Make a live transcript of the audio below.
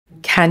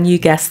Can you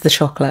guess the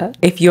chocolate?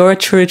 If you're a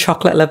true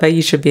chocolate lover,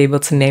 you should be able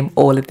to name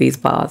all of these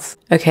bars.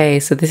 Okay,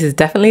 so this is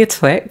definitely a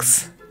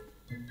Twix.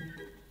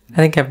 I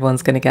think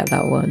everyone's gonna get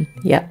that one.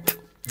 Yep.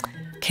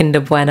 Kinder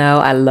Bueno.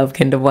 I love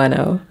Kinder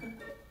Bueno.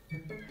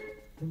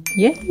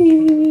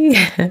 Yay!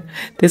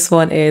 This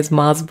one is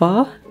Mars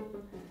bar.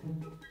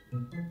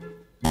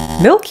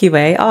 Milky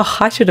Way. Oh,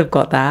 I should have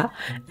got that.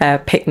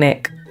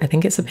 Picnic. I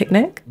think it's a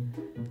Picnic.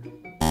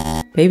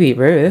 Baby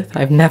Ruth.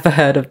 I've never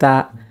heard of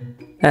that.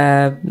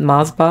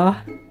 Mars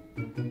bar.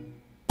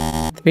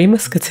 Three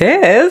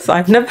Musketeers.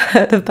 I've never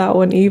heard of that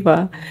one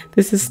either.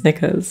 This is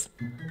Snickers.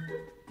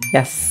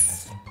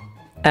 Yes.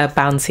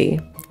 Bounty,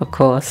 of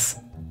course.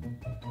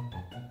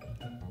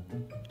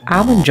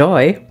 Almond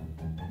Joy.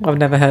 I've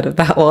never heard of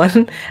that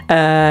one.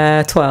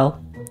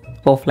 Twirl.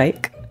 Or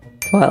Flake.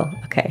 Twirl.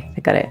 Okay, I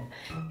got it.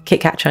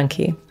 Kit Kat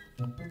Chunky.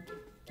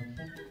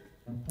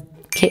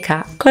 Kit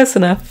Kat. Close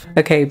enough.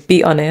 Okay,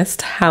 be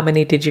honest. How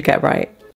many did you get right?